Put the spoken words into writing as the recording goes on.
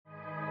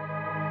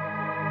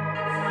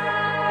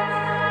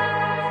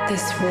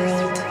This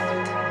world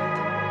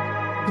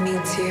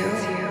needs you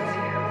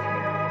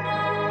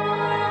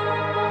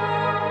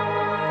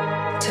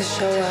to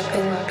show up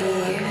and be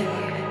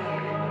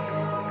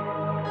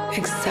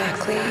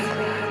exactly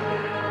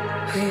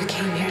who you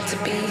came here to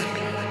be,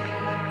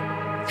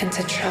 and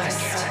to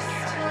trust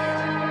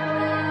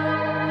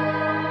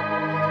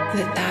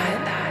that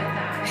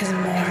that is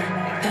more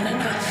than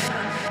enough.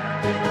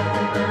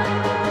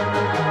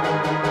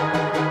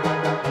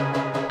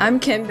 I'm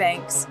Kim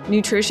Banks,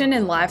 nutrition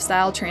and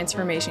lifestyle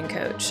transformation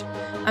coach.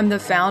 I'm the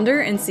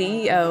founder and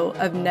CEO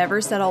of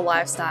Never Settle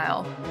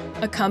Lifestyle,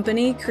 a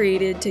company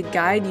created to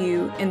guide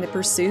you in the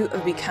pursuit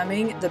of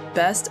becoming the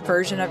best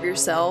version of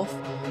yourself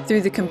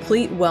through the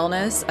complete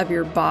wellness of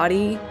your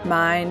body,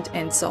 mind,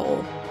 and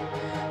soul.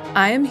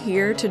 I am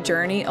here to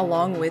journey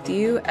along with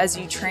you as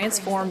you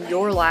transform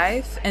your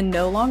life and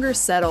no longer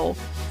settle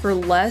for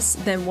less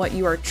than what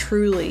you are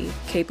truly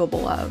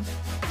capable of.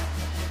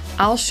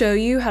 I'll show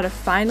you how to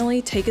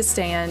finally take a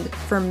stand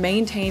for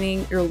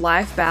maintaining your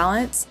life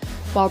balance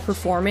while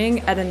performing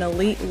at an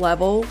elite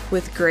level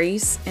with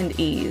grace and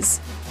ease.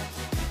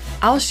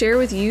 I'll share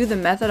with you the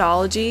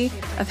methodology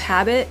of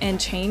habit and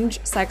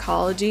change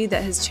psychology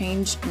that has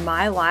changed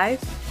my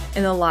life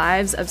and the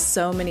lives of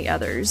so many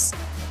others.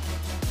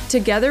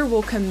 Together,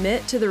 we'll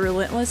commit to the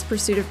relentless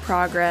pursuit of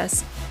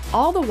progress,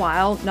 all the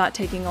while not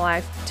taking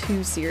life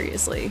too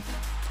seriously.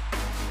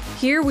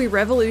 Here, we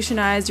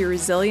revolutionize your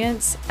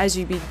resilience as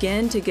you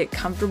begin to get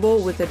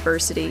comfortable with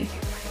adversity.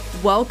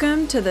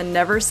 Welcome to the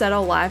Never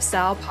Settle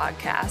Lifestyle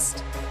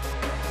podcast.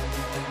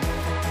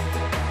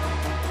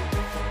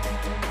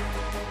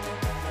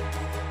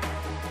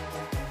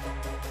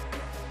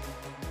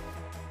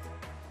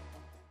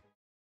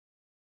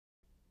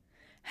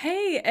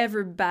 Hey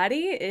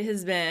everybody, it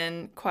has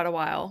been quite a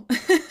while.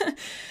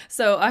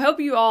 So I hope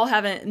you all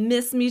haven't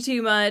missed me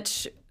too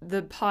much.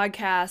 The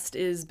podcast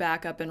is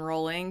back up and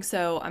rolling,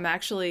 so I'm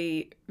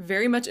actually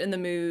very much in the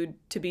mood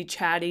to be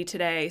chatty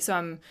today. So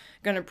I'm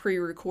going to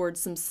pre-record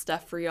some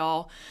stuff for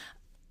y'all.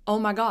 Oh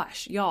my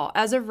gosh, y'all,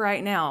 as of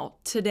right now,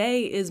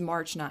 today is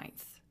March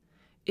 9th.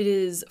 It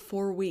is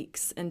 4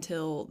 weeks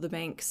until the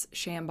Banks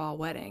Shambaugh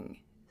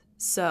wedding.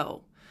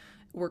 So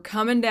we're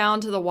coming down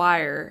to the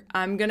wire.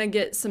 I'm going to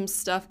get some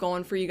stuff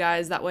going for you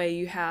guys. That way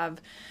you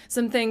have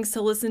some things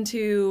to listen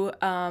to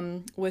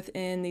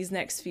within these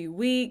next few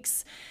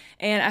weeks.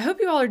 And I hope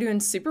you all are doing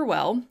super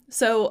well.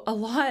 So a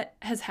lot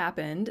has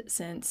happened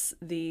since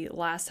the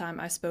last time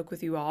I spoke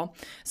with you all.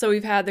 So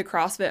we've had the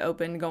CrossFit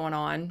Open going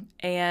on.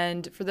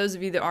 And for those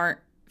of you that aren't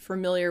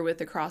familiar with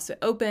the CrossFit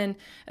Open,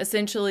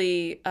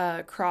 essentially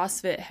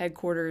CrossFit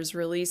headquarters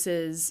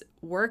releases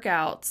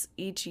workouts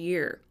each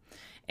year.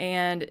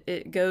 And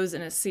it goes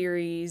in a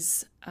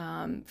series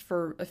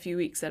for a few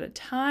weeks at a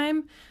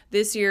time.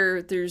 This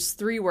year, there's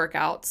 3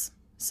 workouts.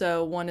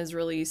 So one is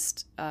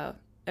released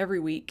every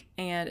week.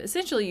 And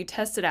essentially, you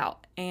test it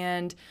out.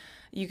 And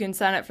you can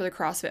sign up for the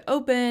CrossFit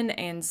Open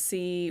and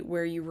see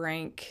where you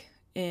rank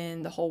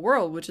in the whole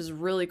world, which is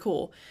really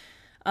cool.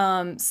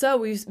 So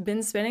we've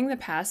been spending the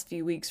past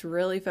few weeks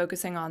really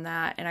focusing on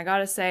that. And I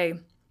gotta say,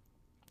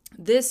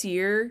 this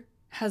year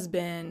has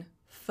been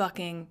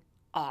fucking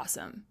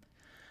awesome.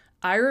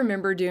 I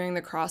remember doing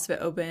the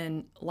CrossFit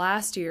Open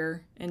last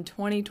year in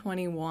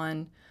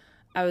 2021.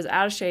 I was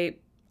out of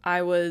shape.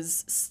 I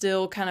was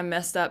still kind of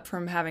messed up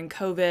from having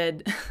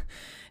COVID.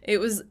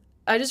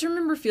 I just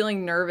remember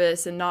feeling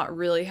nervous and not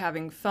really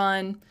having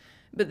fun.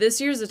 But this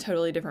year's a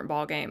totally different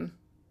ballgame.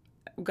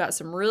 We've got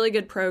some really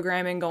good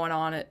programming going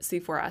on at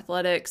C4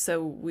 Athletics,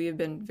 so we have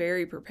been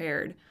very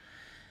prepared.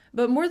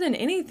 But more than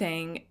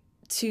anything,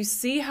 to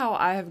see how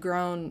I have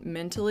grown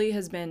mentally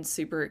has been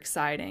super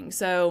exciting.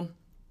 So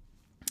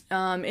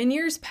in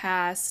years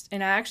past,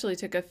 and I actually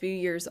took a few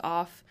years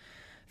off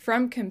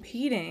from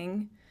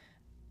competing,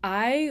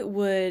 I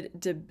would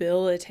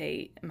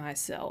debilitate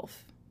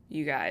myself,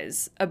 you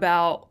guys,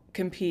 about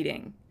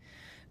competing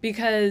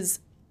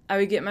because I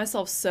would get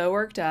myself so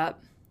worked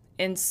up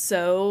and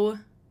so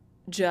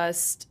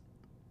just,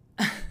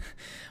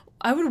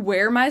 I would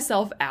wear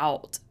myself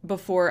out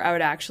before I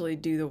would actually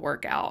do the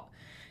workout.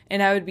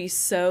 And I would be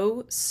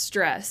so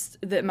stressed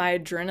that my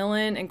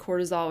adrenaline and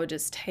cortisol would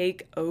just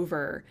take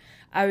over.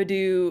 I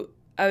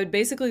would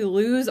basically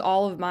lose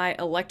all of my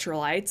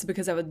electrolytes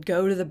because I would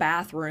go to the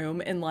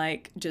bathroom and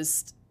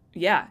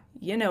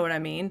you know what I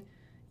mean.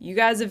 You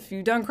guys, if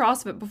you've done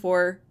CrossFit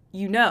before,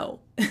 you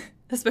know,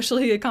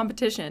 especially a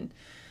competition.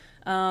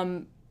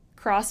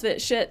 CrossFit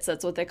shits,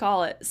 that's what they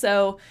call it.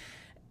 So,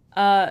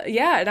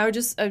 and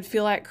I'd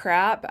feel like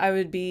crap. I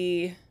would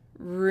be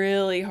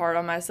really hard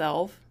on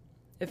myself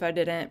if I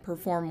didn't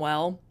perform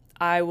well.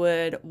 I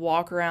would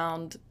walk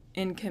around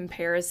in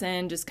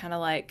comparison, just kind of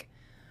like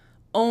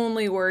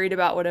only worried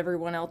about what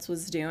everyone else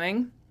was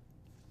doing.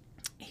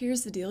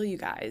 Here's the deal, you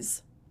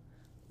guys.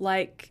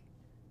 Like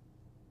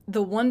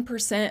the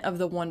 1% of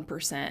the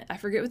 1%, I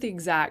forget what the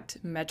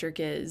exact metric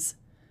is,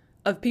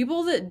 of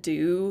people that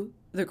do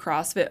the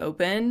CrossFit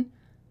Open,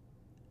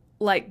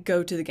 like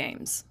go to the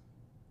games.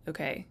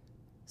 Okay.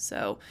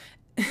 So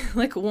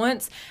Like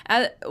once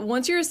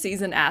you're a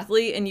seasoned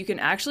athlete and you can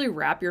actually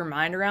wrap your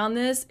mind around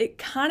this, it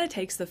kind of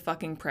takes the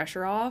fucking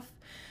pressure off,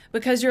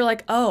 because you're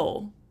like,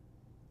 oh,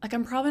 like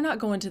I'm probably not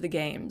going to the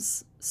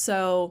games,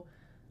 so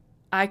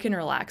I can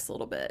relax a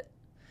little bit.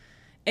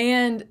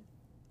 And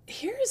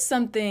here's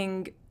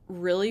something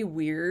really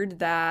weird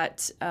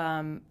that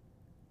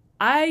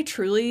I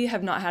truly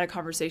have not had a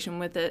conversation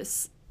with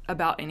this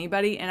about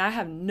anybody, and I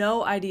have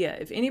no idea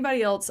if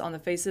anybody else on the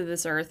face of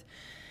this earth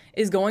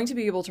is going to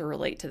be able to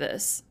relate to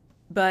this.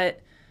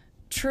 But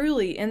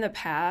truly, in the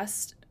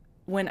past,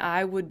 when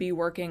I would be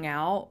working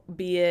out,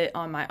 be it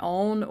on my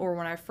own or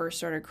when I first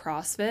started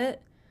CrossFit,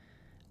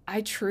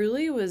 I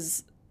truly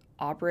was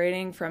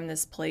operating from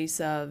this place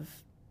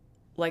of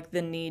like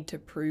the need to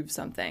prove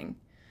something.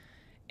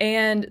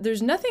 And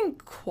there's nothing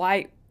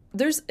quite,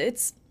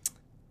 it's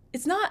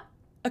not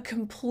a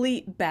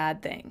complete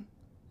bad thing,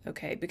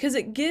 okay? Because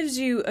it gives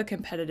you a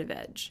competitive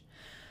edge.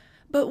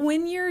 But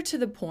when you're to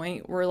the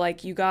point where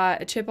like you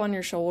got a chip on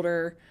your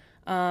shoulder,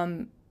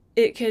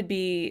 it could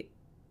be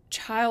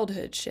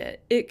childhood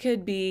shit. It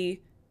could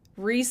be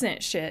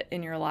recent shit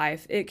in your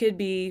life. It could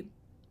be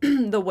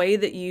the way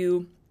that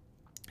you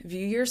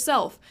view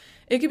yourself.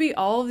 It could be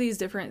all of these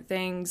different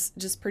things,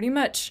 just pretty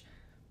much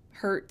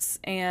hurts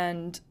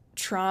and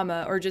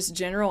trauma or just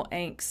general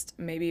angst.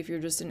 Maybe if you're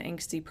just an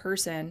angsty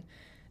person,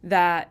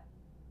 that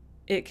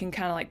it can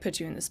kind of like put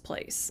you in this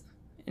place.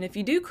 And if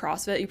you do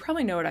CrossFit, you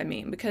probably know what I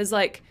mean, because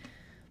like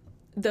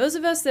those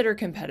of us that are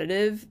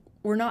competitive,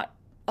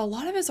 a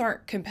lot of us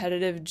aren't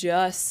competitive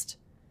just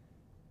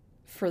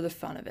for the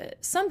fun of it.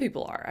 Some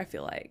people are, I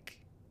feel like.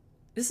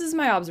 This is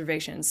my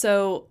observation.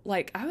 So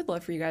like I would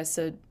love for you guys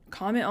to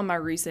comment on my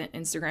recent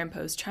Instagram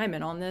post, chime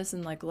in on this,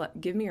 and like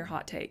give me your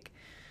hot take.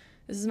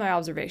 This is my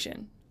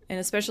observation, and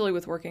especially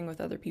with working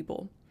with other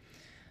people.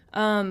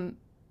 But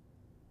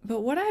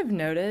what I've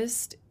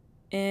noticed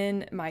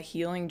in my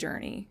healing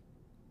journey,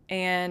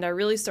 and I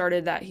really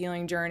started that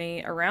healing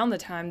journey around the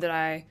time that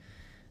I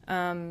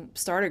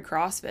started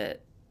CrossFit,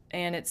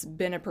 and it's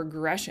been a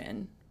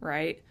progression,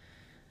 right?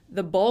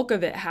 The bulk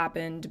of it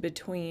happened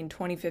between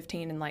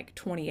 2015 and like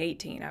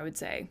 2018, I would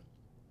say.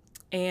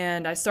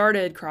 And I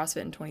started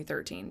CrossFit in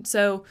 2013.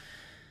 So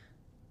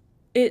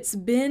it's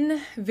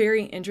been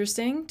very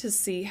interesting to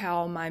see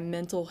how my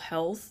mental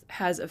health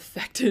has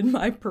affected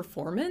my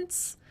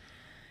performance.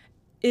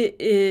 It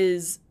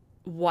is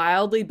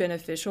wildly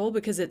beneficial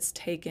because it's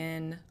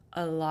taken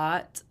a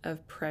lot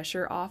of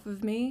pressure off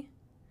of me.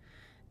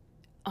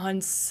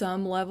 On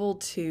some level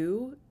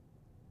too,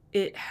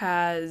 it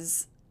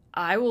has,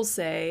 I will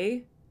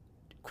say,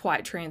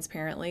 quite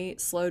transparently,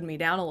 slowed me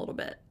down a little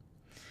bit.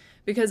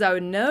 Because I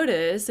would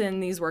notice in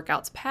these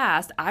workouts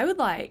past, I would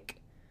like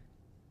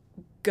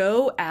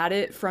go at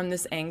it from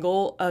this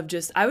angle of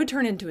just, I would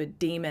turn into a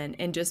demon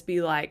and just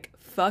be like,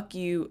 fuck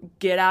you,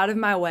 get out of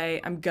my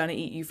way, I'm gonna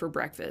eat you for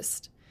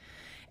breakfast.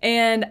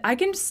 And I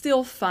can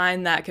still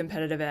find that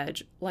competitive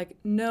edge, like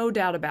no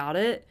doubt about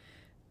it.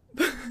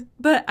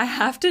 But I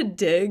have to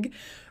dig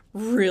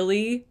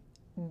really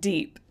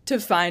deep to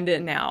find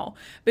it now,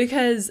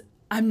 because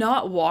I'm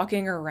not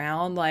walking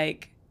around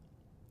like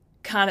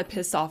kind of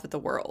pissed off at the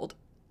world.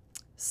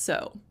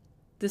 So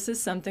this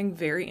is something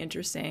very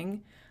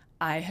interesting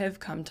I have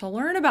come to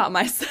learn about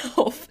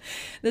myself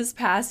this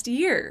past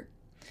year.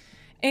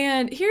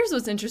 And here's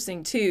what's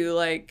interesting too,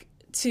 like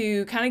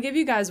to kind of give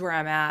you guys where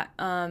I'm at.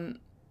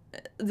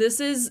 This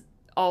is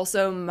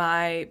also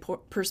my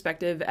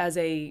perspective as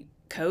a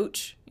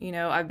coach. You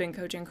know, I've been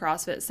coaching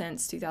CrossFit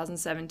since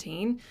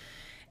 2017,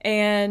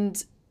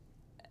 and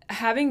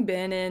having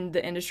been in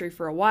the industry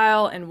for a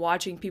while and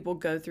watching people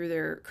go through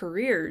their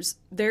careers,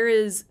 there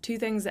is two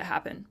things that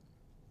happen.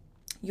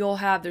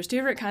 There's two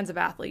different kinds of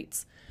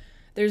athletes.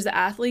 There's the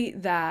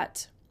athlete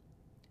that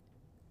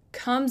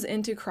comes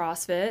into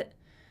CrossFit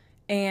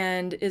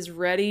and is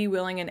ready,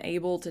 willing, and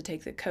able to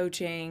take the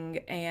coaching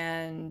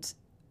and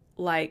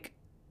like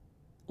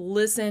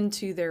listen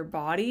to their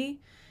body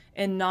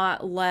and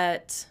not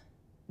let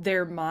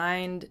their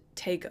mind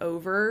take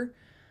over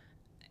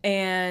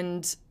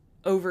and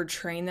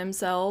overtrain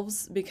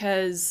themselves.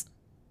 Because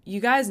you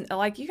guys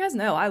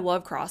know I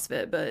love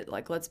CrossFit, but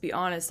like let's be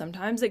honest,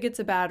 sometimes it gets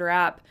a bad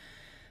rap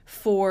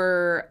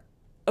for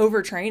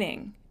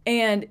overtraining,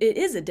 and it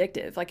is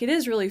addictive. Like it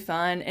is really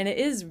fun and it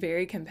is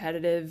very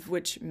competitive,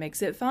 which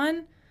makes it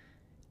fun,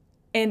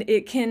 and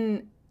it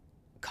can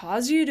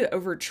cause you to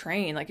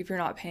overtrain like if you're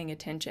not paying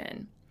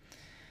attention.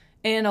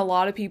 And a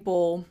lot of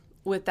people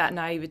with that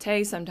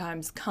naivete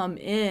sometimes come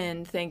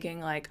in thinking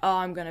like, oh,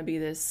 I'm going to be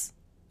this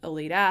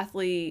elite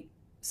athlete,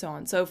 so on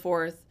and so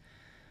forth,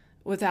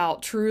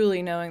 without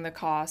truly knowing the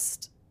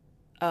cost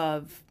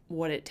of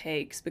what it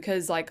takes.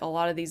 Because like a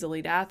lot of these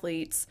elite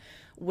athletes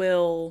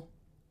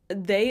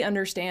they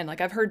understand,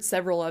 like I've heard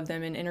several of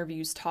them in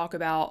interviews talk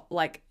about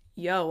like,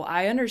 yo,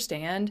 I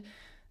understand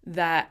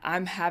that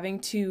I'm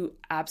having to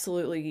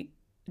absolutely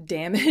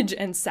damage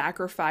and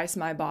sacrifice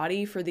my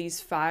body for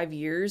these 5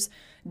 years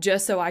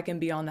just so I can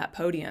be on that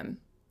podium.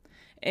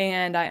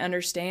 And I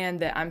understand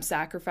that I'm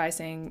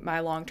sacrificing my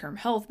long-term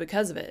health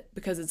because of it.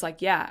 Because it's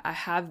like, yeah, I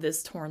have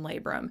this torn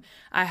labrum.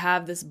 I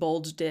have this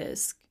bulged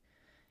disc.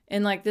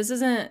 And like, this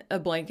isn't a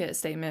blanket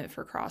statement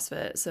for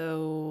CrossFit.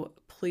 So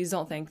please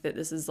don't think that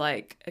this is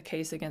like a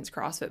case against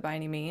CrossFit by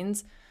any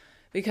means,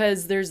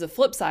 because there's the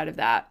flip side of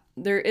that.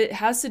 It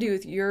has to do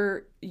with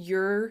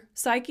your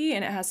psyche,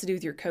 and it has to do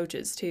with your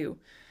coaches too.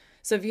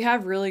 So if you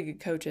have really good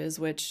coaches,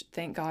 which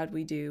thank God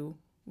we do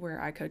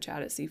where I coach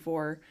out at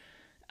C4,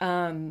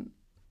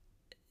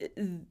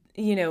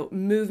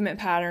 movement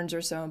patterns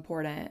are so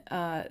important.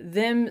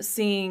 Them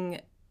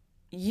seeing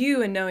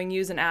you and knowing you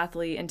as an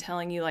athlete and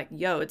telling you like,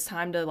 yo, it's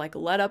time to like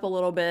let up a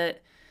little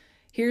bit.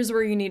 Here's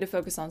where you need to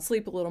focus on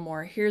sleep a little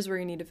more. Here's where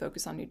you need to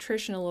focus on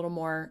nutrition a little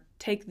more.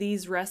 Take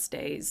these rest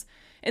days.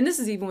 And this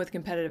is even with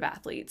competitive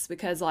athletes,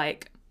 because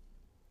like,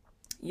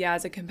 yeah,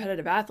 as a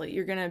competitive athlete,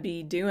 you're going to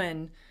be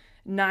doing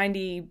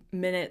 90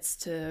 minutes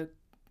to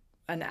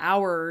an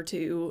hour or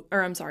 2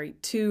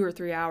 or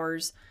 3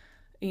 hours,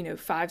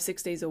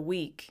 5-6 days a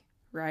week.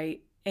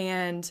 Right.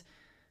 And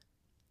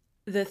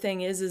the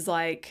thing is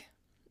like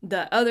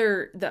the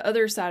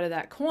other side of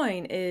that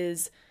coin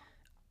is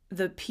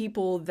the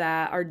people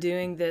that are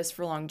doing this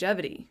for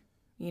longevity.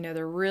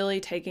 They're really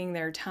taking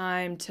their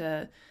time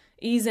to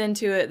ease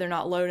into it. They're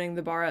not loading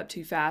the bar up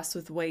too fast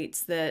with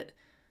weights that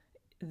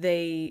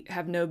they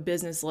have no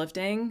business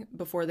lifting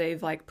before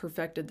they've like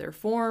perfected their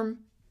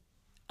form.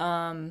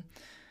 And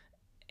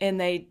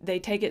they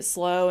take it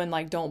slow and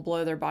like don't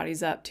blow their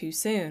bodies up too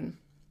soon.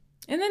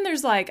 And then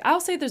there's like, I'll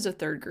say there's a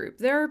third group.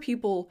 There are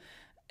people,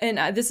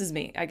 and this is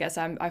me, I guess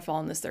I fall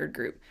in this third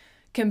group.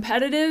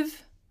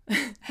 Competitive,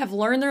 have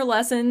learned their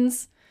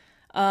lessons,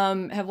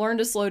 have learned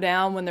to slow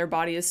down when their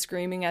body is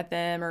screaming at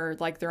them or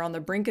like they're on the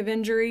brink of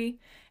injury,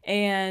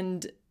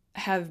 and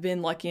have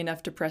been lucky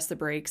enough to press the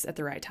brakes at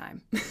the right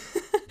time.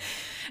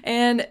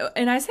 And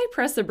I say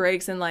press the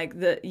brakes, and like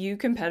you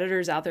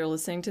competitors out there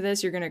listening to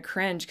this, you're going to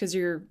cringe because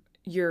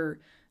your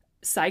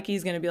psyche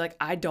is going to be like,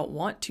 I don't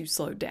want to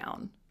slow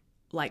down.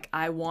 Like,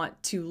 I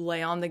want to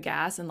lay on the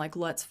gas and like,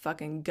 let's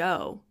fucking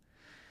go.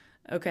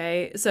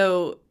 Okay.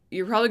 So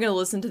you're probably going to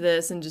listen to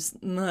this and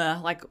just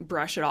like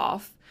brush it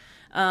off.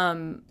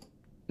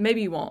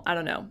 Maybe you won't, I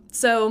don't know.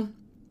 So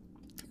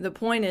the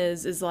point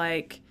is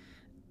like,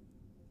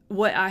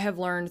 what I have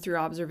learned through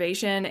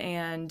observation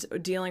and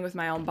dealing with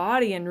my own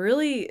body, and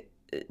really,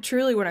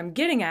 truly what I'm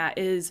getting at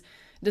is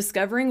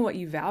discovering what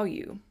you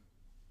value,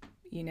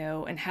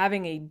 and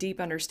having a deep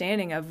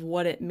understanding of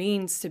what it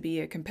means to be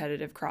a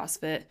competitive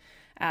CrossFit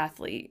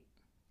athlete.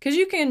 Because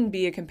you can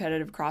be a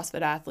competitive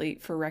CrossFit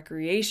athlete for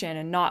recreation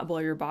and not blow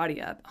your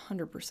body up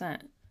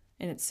 100%.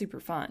 And it's super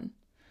fun.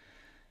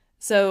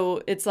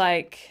 So it's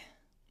like,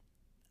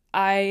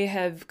 I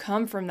have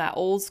come from that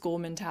old school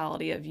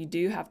mentality of you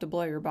do have to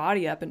blow your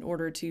body up in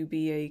order to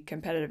be a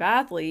competitive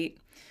athlete,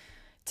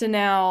 to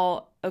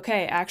now,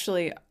 okay,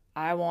 actually,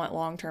 I want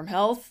long-term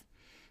health.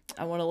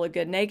 I want to look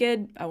good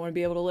naked. I want to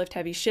be able to lift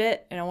heavy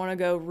shit, and I want to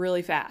go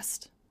really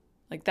fast.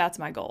 Like, that's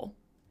my goal.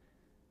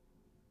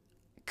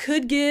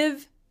 Could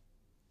give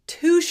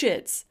 2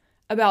 shits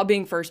about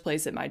being first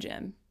place at my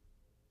gym.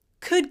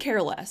 Could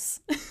care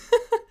less.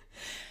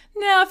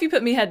 Now, if you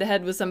put me head to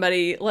head with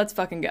somebody, let's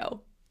fucking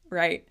go.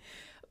 Right.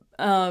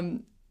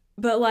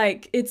 But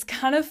like, it's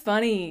kind of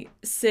funny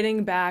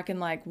sitting back and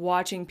like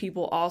watching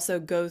people also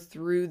go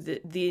through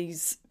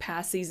these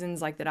past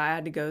seasons like that I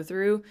had to go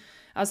through.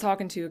 I was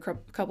talking to a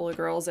couple of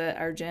girls at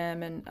our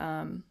gym,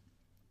 and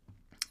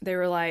they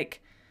were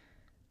like,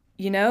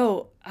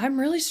 I'm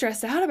really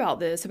stressed out about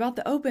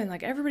the open.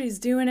 Like, everybody's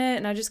doing it,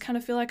 and I just kind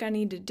of feel like I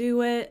need to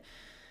do it,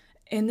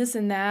 and this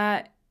and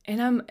that.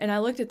 And I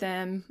looked at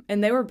them,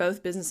 and they were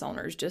both business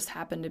owners, just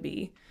happened to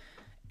be.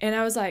 And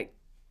I was like,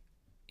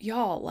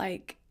 y'all,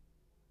 like,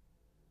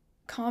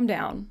 calm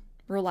down,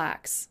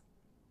 relax.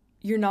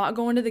 You're not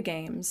going to the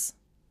games.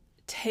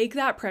 Take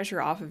that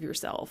pressure off of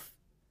yourself.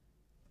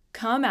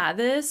 Come at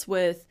this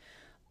with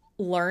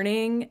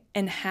learning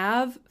and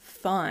have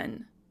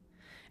fun.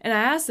 And I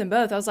asked them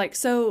both, I was like,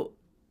 so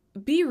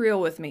be real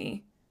with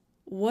me.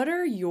 What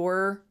are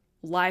your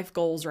life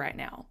goals right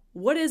now?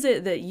 What is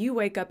it that you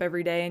wake up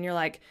every day and you're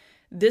like,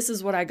 this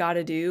is what I got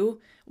to do?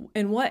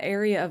 In what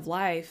area of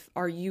life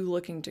are you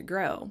looking to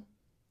grow?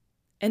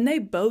 And they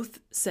both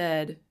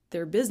said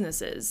their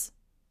businesses.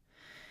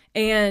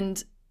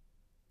 And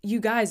you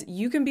guys,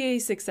 you can be a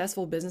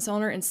successful business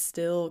owner and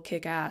still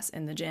kick ass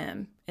in the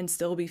gym and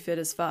still be fit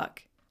as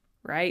fuck,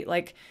 right?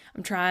 Like,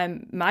 I'm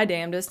trying my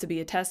damnedest to be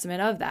a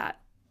testament of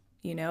that,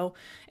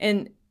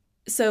 And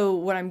so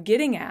what I'm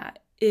getting at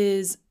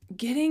is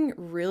getting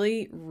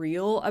really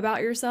real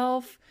about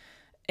yourself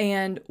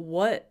and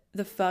what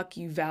the fuck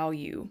you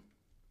value,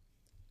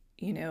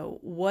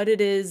 what it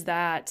is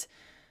that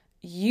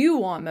you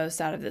want most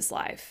out of this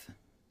life,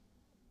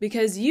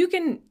 because you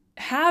can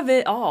have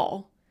it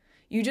all.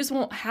 You just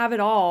won't have it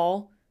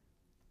all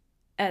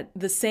at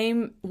the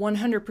same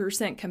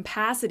 100%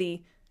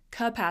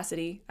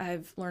 capacity.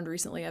 I've learned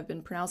recently I've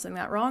been pronouncing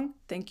that wrong.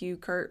 Thank you,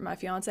 Kurt, my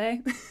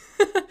fiance.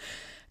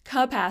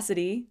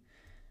 Capacity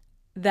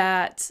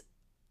that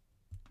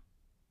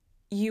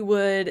you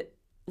would,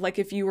 like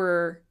if you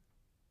were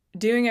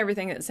doing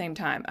everything at the same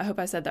time. I hope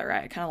I said that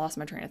right. I kind of lost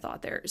my train of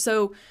thought there.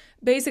 So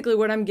basically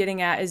what I'm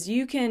getting at is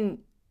you can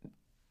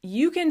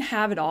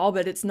have it all,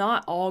 but it's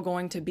not all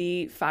going to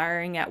be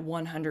firing at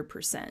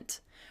 100%.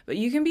 But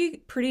you can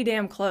be pretty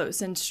damn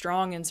close and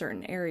strong in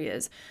certain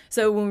areas.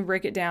 So when we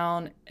break it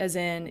down as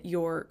in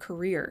your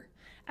career,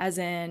 as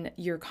in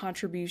your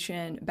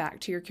contribution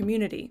back to your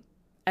community,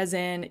 as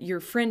in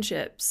your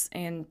friendships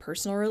and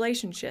personal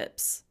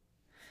relationships,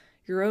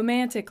 your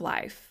romantic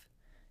life,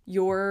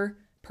 your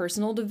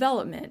personal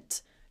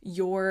development,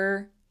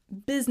 your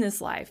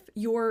business life,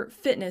 your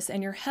fitness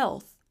and your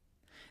health.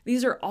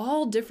 These are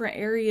all different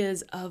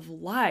areas of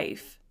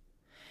life.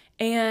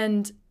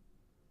 And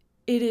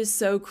it is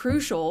so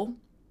crucial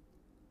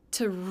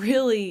to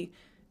really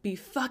be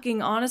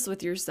fucking honest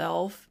with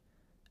yourself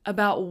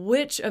about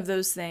which of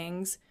those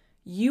things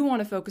you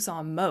want to focus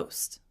on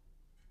most.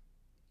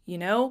 You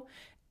know,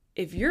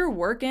 if you're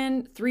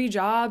working 3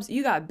 jobs,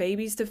 you got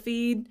babies to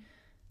feed,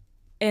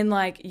 and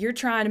like you're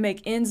trying to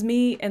make ends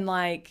meet, and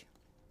like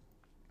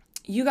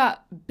you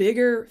got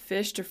bigger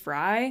fish to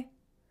fry,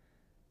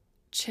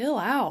 chill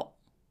out.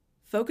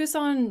 Focus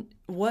on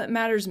what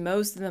matters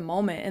most in the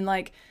moment, and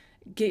like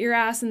get your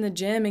ass in the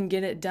gym and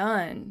get it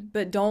done.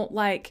 But don't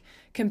like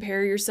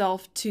compare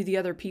yourself to the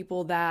other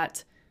people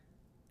that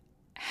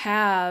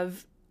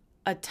have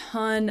a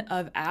ton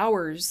of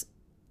hours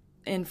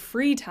in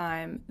free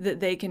time that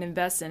they can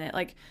invest in it.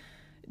 Like,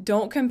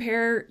 don't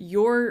compare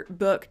your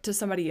book to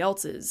somebody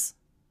else's.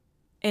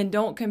 And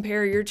don't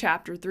compare your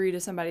chapter 3 to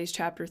somebody's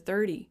chapter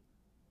 30.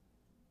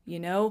 You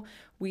know,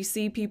 we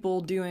see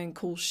people doing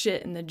cool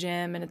shit in the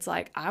gym, and it's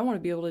like, I want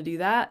to be able to do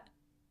that.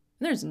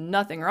 And there's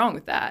nothing wrong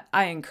with that.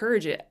 I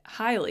encourage it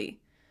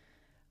highly.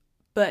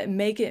 But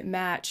make it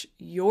match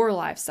your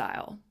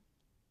lifestyle.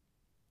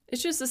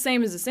 It's just the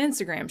same as this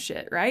Instagram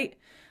shit, right?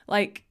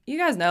 Like, you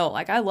guys know,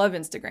 like, I love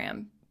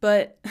Instagram.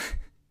 But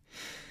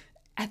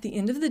at the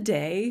end of the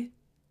day,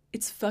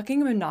 it's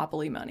fucking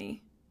monopoly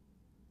money.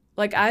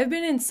 Like, I've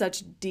been in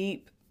such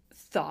deep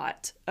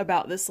thought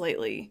about this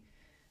lately,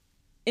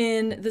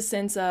 in the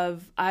sense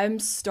of I'm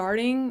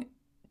starting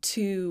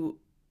to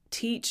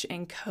teach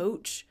and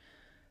coach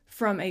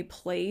from a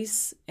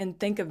place and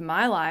think of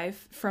my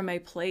life from a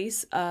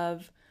place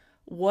of,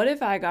 what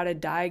if I got a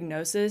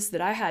diagnosis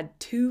that I had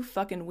 2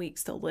 fucking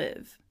weeks to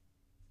live?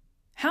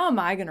 How am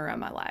I going to run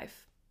my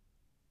life?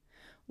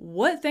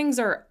 What things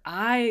am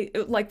I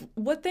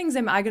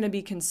going to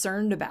be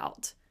concerned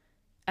about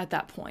at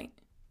that point?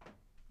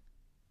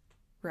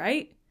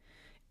 Right?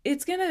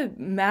 It's going to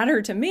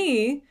matter to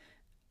me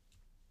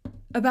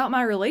about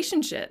my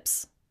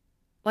relationships.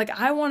 Like,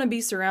 I want to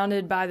be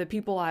surrounded by the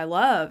people I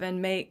love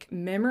and make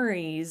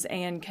memories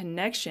and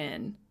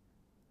connection.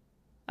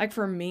 Like,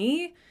 for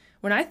me,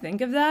 when I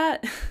think of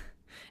that,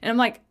 and I'm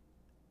like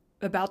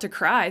about to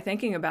cry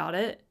thinking about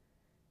it,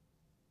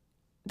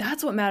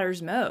 that's what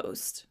matters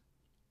most.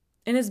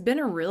 And it's been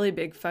a really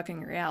big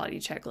fucking reality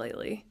check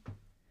lately.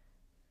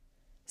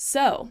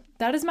 So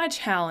that is my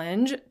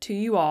challenge to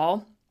you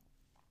all.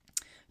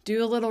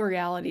 Do a little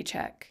reality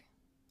check.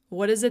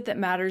 What is it that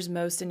matters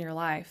most in your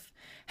life?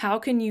 How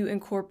can you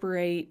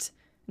incorporate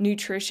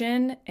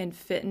nutrition and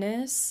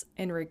fitness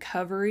and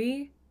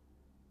recovery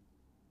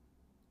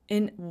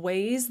in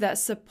ways that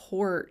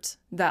support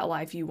that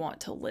life you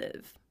want to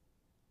live,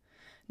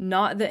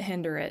 not that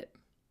hinder it?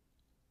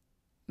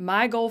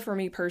 My goal for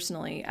me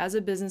personally, as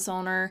a business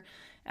owner,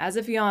 as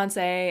a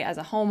fiance, as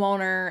a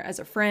homeowner, as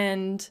a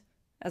friend,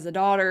 as a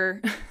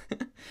daughter,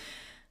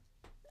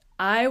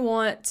 I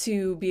want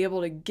to be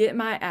able to get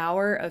my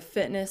hour of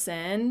fitness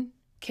in,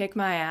 kick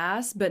my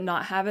ass, but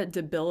not have it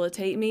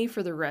debilitate me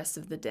for the rest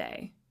of the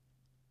day.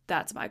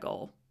 That's my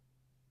goal.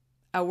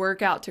 I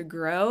work out to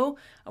grow,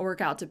 I work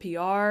out to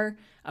PR,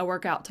 I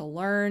work out to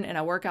learn, and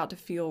I work out to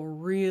feel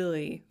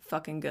really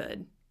fucking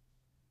good.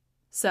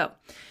 So,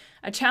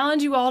 I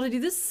challenge you all to do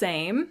the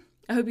same.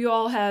 I hope you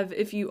all have,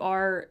 if you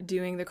are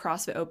doing the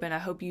CrossFit Open, I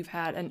hope you've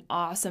had an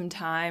awesome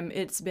time.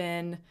 It's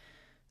been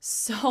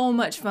so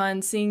much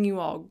fun seeing you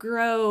all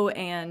grow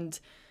and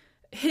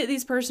hit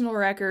these personal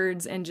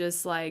records, and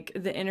just like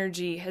the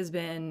energy has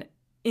been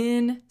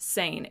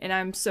insane. And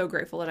I'm so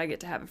grateful that I get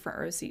to have a front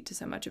row seat to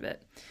so much of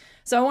it.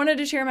 So I wanted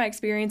to share my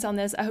experience on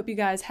this. I hope you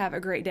guys have a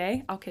great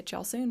day. I'll catch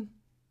y'all soon.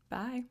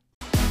 Bye.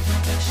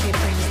 She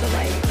brings the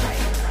light.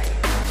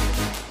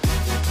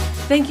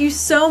 Thank you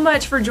so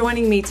much for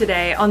joining me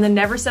today on the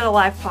Never Settle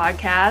Life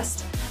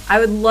podcast. I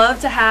would love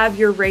to have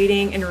your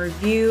rating and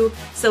review,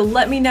 so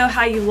let me know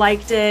how you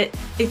liked it.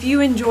 If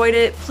you enjoyed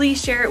it,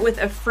 please share it with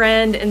a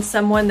friend and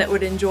someone that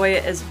would enjoy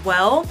it as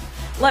well.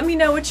 Let me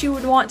know what you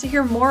would want to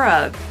hear more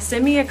of.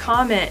 Send me a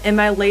comment in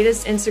my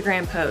latest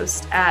Instagram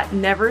post at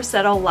Never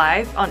Settle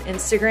Life on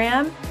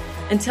Instagram.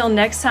 Until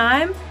next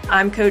time,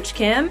 I'm Coach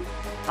Kim.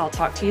 I'll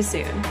talk to you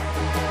soon.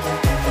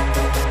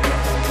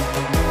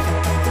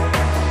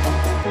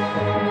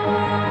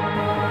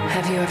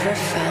 Have you ever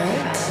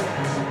felt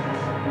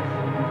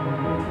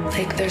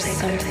like there's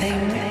something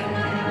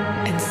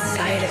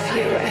inside of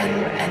you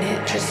and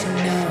it just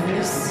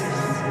knows?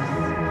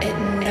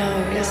 It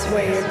knows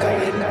where you're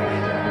going.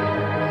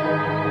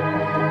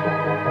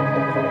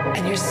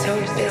 And you're so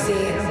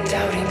busy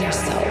doubting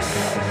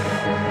yourself.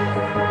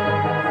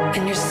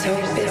 And you're so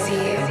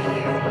busy